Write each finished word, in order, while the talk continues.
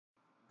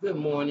Good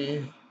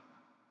morning,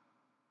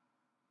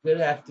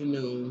 good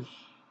afternoon,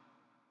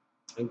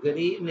 and good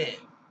evening.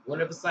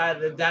 Whatever side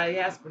of the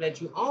diaspora that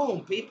you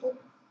own, people.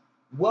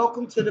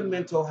 Welcome to the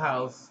Mental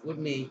House with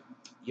me,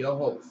 your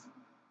host.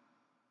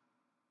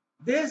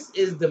 This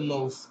is the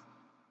most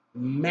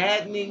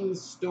maddening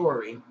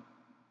story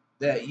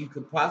that you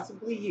could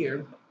possibly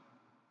hear,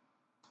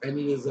 and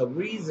it is a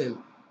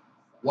reason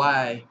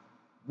why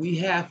we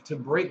have to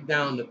break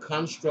down the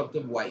construct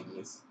of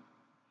whiteness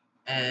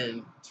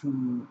and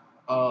to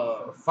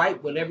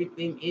fight with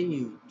everything in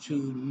you to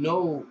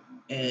know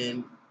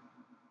and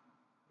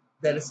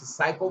that it's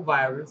a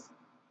psychovirus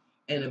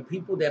and the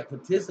people that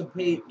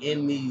participate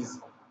in these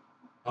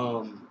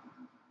um,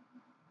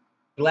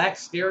 black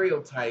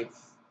stereotypes,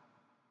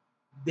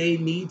 they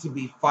need to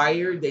be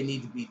fired. They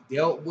need to be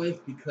dealt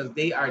with because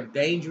they are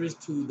dangerous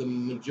to the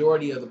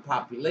majority of the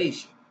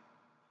population.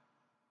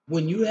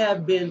 When you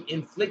have been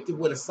inflicted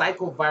with a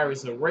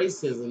psychovirus of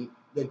racism,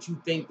 that you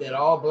think that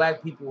all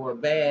black people are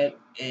bad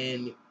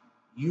and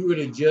you are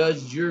the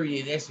judge, jury,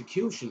 and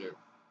executioner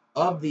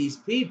of these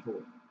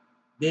people,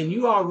 then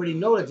you already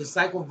know that the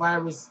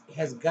psychovirus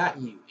has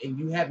gotten you and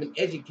you haven't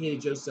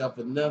educated yourself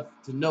enough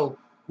to know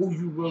who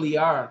you really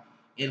are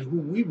and who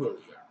we really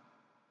are.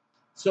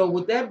 So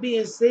with that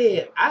being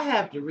said, I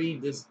have to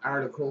read this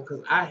article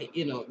because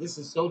this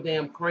is so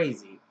damn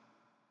crazy.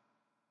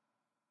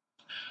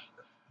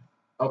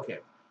 Okay.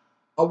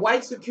 A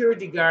white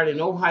security guard in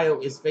Ohio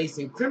is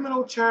facing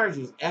criminal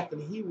charges after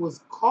he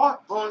was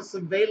caught on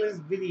surveillance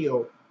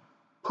video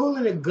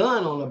pulling a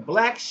gun on a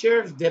black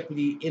sheriff's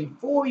deputy in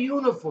full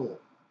uniform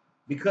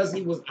because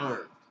he was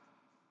armed.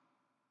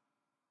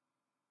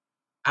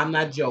 I'm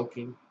not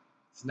joking.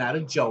 It's not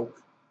a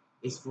joke.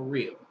 It's for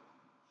real.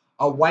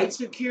 A white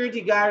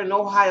security guard in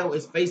Ohio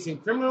is facing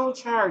criminal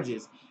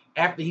charges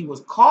after he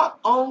was caught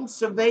on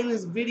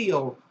surveillance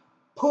video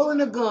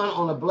pulling a gun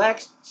on a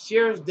black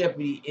sheriff's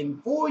deputy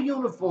in full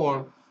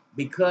uniform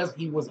because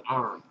he was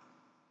armed.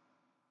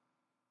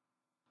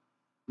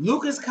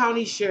 Lucas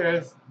County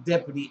Sheriff's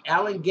Deputy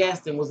Alan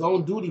Gaston was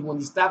on duty when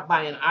he stopped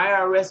by an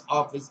IRS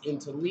office in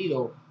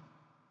Toledo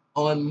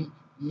on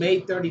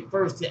May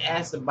 31st to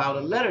ask about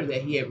a letter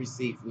that he had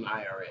received from the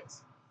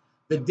IRS.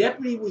 The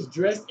deputy was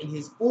dressed in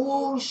his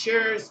full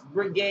sheriff's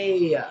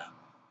brigade.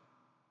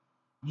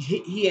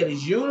 He had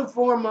his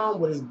uniform on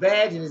with his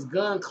badge and his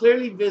gun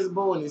clearly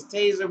visible and his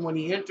taser when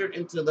he entered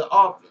into the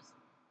office.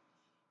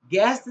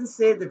 Gaston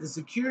said that the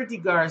security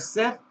guard,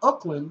 Seth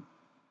Uckland,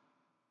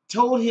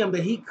 told him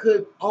that he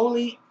could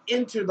only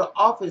enter the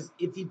office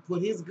if he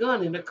put his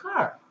gun in the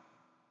car.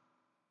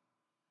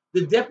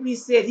 The deputy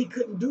said he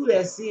couldn't do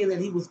that seeing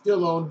that he was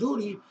still on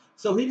duty,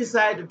 so he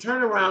decided to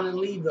turn around and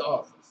leave the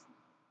office.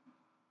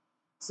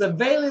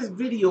 Surveillance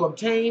video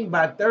obtained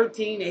by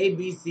 13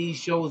 ABC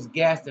shows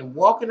Gaston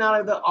walking out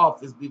of the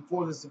office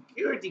before the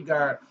security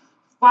guard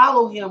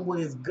followed him with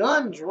his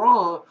gun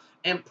drawn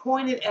and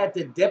pointed at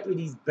the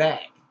deputy's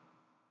back.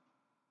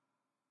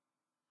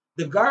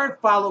 The guard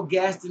followed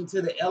Gaston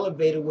to the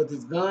elevator with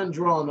his gun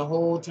drawn the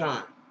whole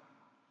time.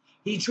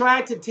 He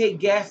tried to take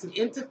Gaston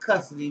into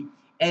custody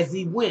as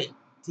he went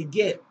to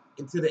get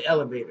into the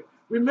elevator.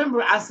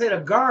 Remember, I said a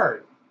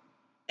guard,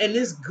 and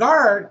this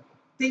guard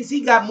thinks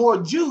he got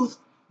more juice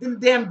than the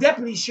damn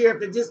deputy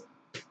sheriff that just,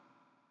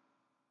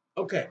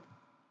 okay,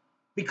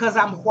 because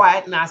I'm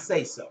white and I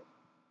say so.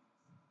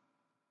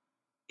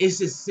 It's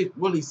just sick,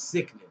 really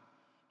sickening.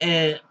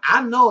 And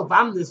I know if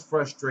I'm this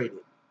frustrated,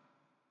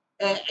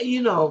 and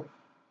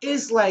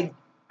it's like,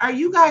 are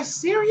you guys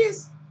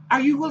serious?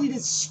 Are you really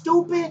this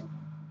stupid?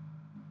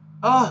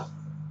 Uh,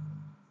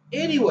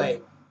 anyway,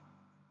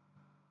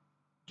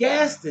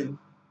 Gaston,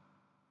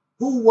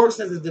 who works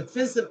as a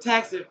defensive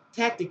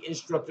tactic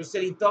instructor,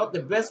 said he thought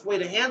the best way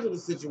to handle the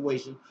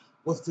situation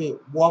was to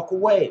walk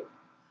away.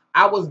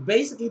 I was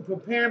basically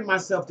preparing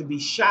myself to be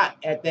shot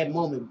at that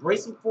moment,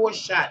 bracing for a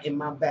shot in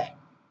my back.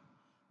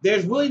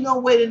 There's really no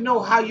way to know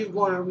how you're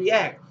going to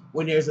react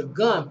when there's a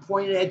gun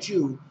pointed at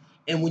you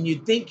and when you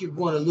think you're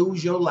going to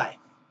lose your life.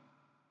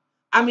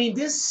 I mean,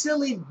 this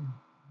silly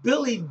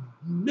Billy,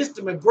 Mr.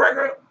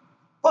 McGregor,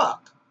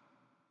 fuck,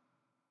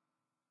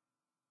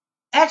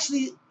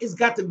 actually has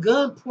got the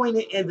gun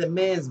pointed at the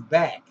man's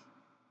back.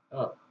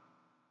 Oh.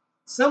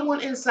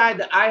 Someone inside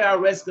the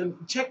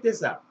IRS, check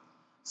this out.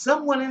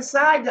 Someone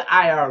inside the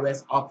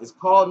IRS office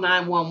called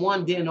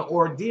 911 during the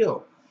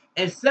ordeal,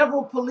 and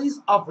several police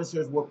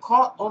officers were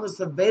caught on a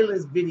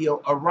surveillance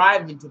video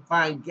arriving to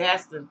find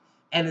Gaston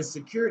and his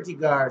security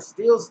guard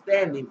still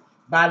standing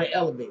by the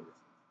elevators.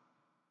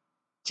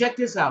 Check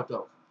this out,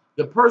 though.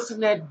 The person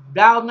that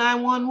dialed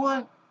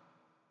 911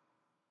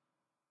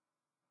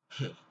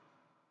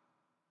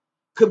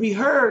 could be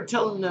heard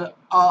telling the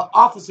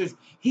officers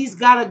he's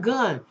got a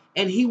gun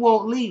and he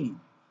won't leave.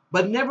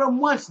 But never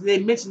once did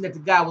they mention that the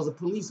guy was a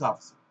police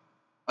officer,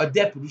 a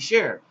deputy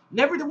sheriff.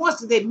 Never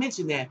once did they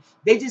mention that.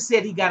 They just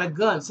said he got a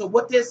gun. So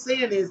what they're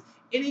saying is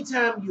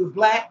anytime you're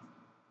black,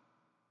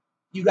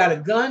 you got a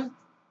gun,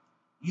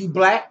 you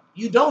black,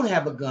 you don't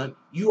have a gun,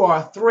 you are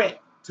a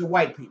threat to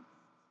white people.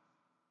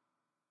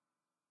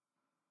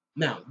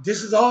 Now,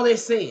 this is all they're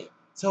saying.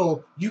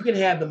 So you can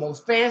have the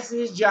most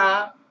fanciest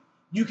job,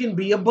 you can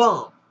be a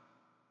bum.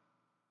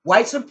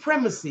 White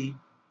supremacy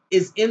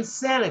is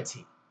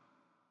insanity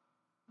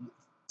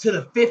to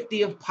the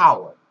 50th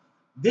power.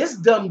 This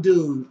dumb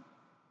dude.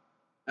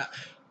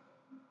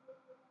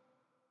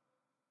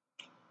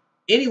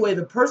 Anyway,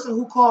 the person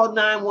who called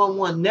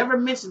 911 never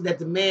mentioned that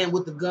the man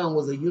with the gun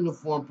was a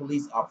uniformed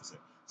police officer.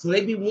 So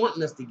they be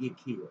wanting us to get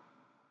killed.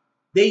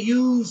 They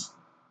use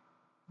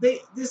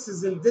this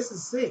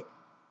is sick.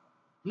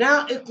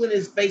 Now Eklund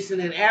is facing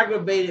an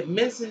aggravated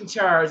menacing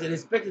charge and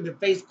expected to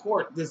face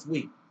court this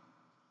week.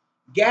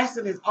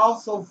 Gaston has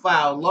also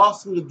filed a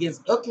lawsuit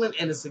against Eklund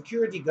and the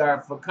security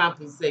guard for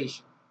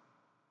compensation,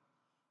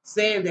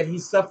 saying that he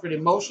suffered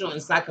emotional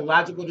and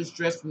psychological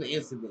distress from the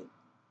incident.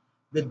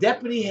 The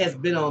deputy has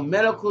been on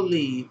medical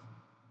leave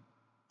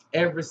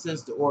ever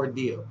since the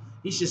ordeal.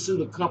 He should sue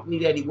the company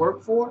that he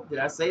worked for. Did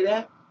I say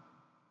that?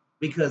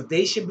 Because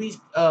they should be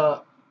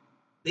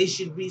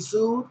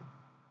sued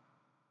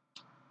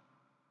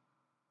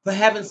for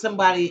having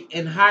somebody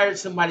and hired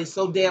somebody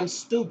so damn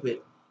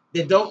stupid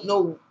that don't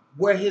know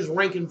where his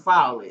rank and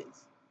file is.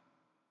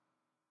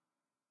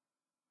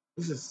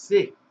 This is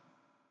sick.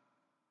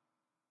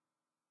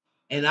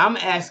 And I'm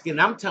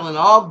telling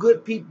all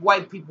good people,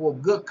 white people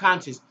of good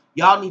conscience,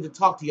 y'all need to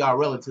talk to y'all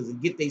relatives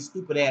and get their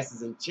stupid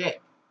asses in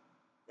check.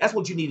 That's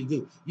what you need to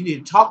do. You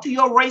need to talk to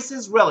your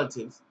racist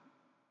relatives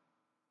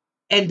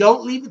and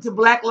don't leave it to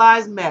Black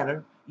Lives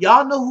Matter.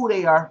 Y'all know who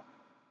they are.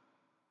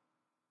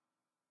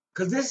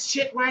 Because this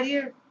shit right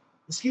here,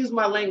 excuse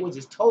my language,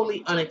 is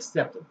totally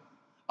unacceptable.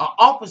 An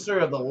officer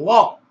of the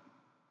law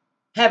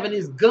having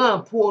his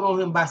gun pulled on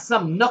him by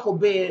some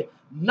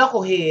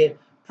knucklehead,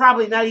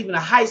 probably not even a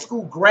high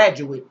school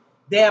graduate,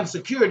 damn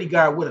security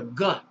guard with a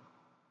gun.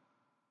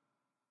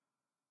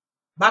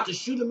 About to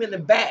shoot him in the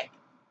back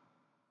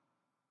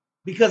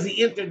because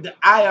he entered the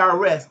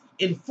IRS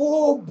in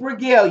full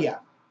regalia.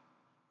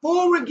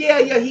 Full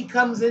regalia, he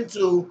comes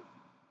into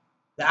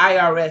the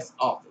IRS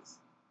office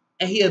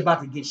and he is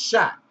about to get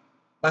shot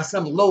by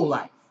some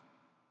lowlife.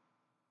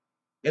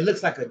 It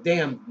looks like a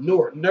damn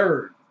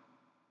nerd.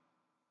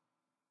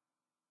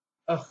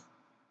 Ugh.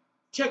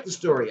 Check the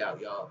story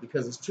out, y'all,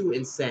 because it's too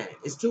insane.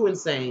 It's too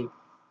insane.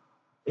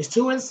 It's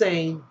too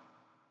insane,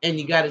 and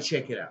you got to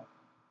check it out.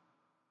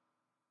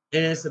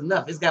 And it's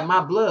enough. It's got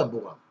my blood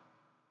boiling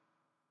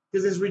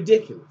because it's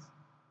ridiculous.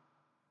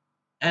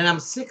 And I'm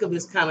sick of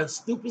this kind of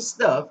stupid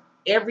stuff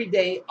every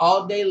day,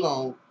 all day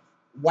long.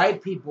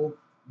 White people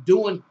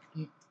doing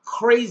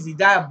crazy,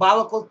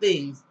 diabolical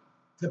things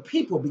to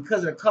people because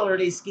of the color of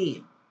their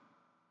skin.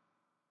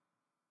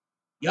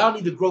 Y'all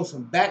need to grow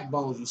some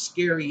backbones, you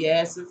scary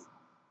asses.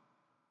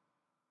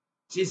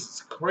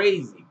 Just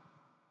crazy.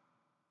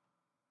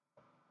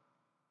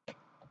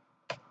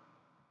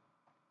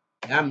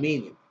 I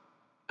mean it.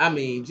 I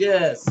mean,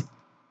 just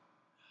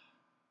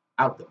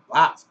out the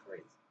box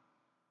crazy.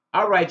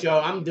 All right,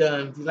 y'all, I'm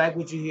done. If you like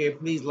what you hear,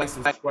 please like,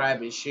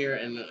 subscribe, and share.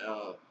 And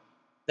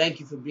thank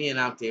you for being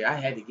out there. I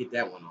had to get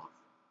that one off.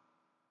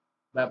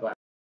 Bye-bye.